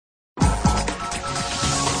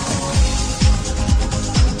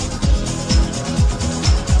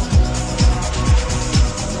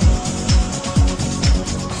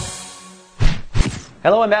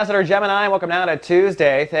Hello, Ambassador Gemini. Welcome now to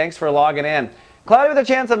Tuesday. Thanks for logging in. Cloudy with a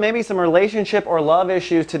chance of maybe some relationship or love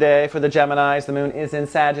issues today for the Geminis. The moon is in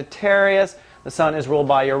Sagittarius. The sun is ruled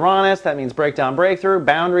by Uranus. That means breakdown, breakthrough.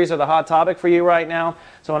 Boundaries are the hot topic for you right now.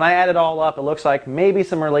 So when I add it all up, it looks like maybe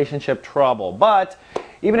some relationship trouble. But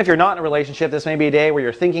even if you're not in a relationship, this may be a day where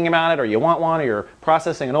you're thinking about it, or you want one, or you're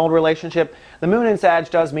processing an old relationship. The moon in Sag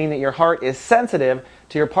does mean that your heart is sensitive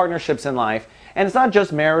to your partnerships in life. And it's not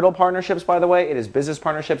just marital partnerships, by the way. It is business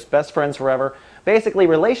partnerships, best friends forever. Basically,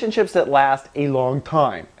 relationships that last a long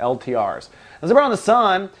time, LTRs. As around the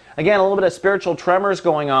sun, again, a little bit of spiritual tremors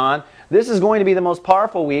going on. This is going to be the most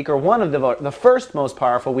powerful week, or one of the first most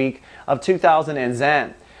powerful week of 2000 and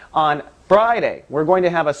Zen. On Friday, we're going to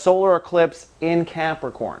have a solar eclipse in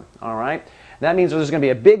Capricorn, all right? That means there's going to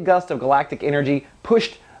be a big gust of galactic energy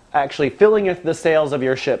pushed, actually filling the sails of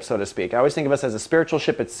your ship, so to speak. I always think of us as a spiritual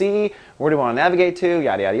ship at sea. Where do we want to navigate to?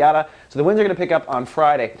 Yada, yada, yada. So the winds are going to pick up on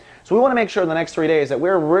Friday. So we want to make sure in the next 3 days that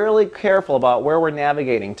we're really careful about where we're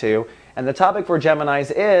navigating to. And the topic for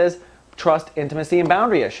Geminis is trust, intimacy, and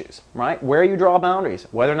boundary issues, right? Where you draw boundaries,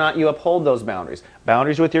 whether or not you uphold those boundaries.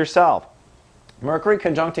 Boundaries with yourself. Mercury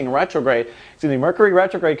conjuncting retrograde, Mercury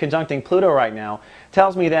retrograde conjuncting Pluto right now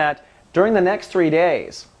tells me that during the next 3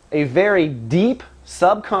 days, a very deep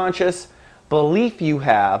subconscious belief you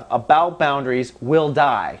have about boundaries will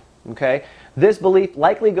die, okay? This belief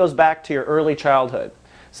likely goes back to your early childhood,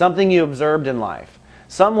 something you observed in life.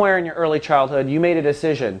 Somewhere in your early childhood, you made a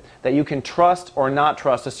decision that you can trust or not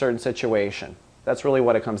trust a certain situation. That's really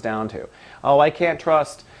what it comes down to. Oh, I can't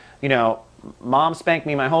trust, mom spanked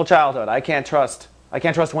me my whole childhood. I can't trust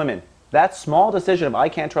women. That small decision of I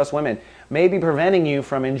can't trust women may be preventing you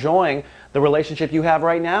from enjoying the relationship you have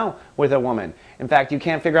right now with a woman. In fact, you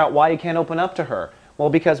can't figure out why you can't open up to her. Well,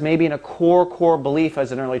 because maybe in a core belief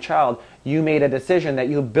as an early child, you made a decision that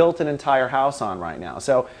you built an entire house on right now.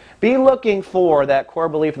 So be looking for that core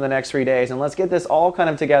belief in the next 3 days, and let's get this all kind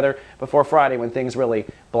of together before Friday when things really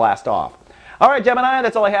blast off. All right, Gemini,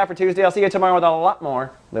 that's all I have for Tuesday. I'll see you tomorrow with a lot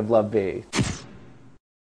more. Live, love, be.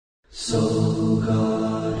 So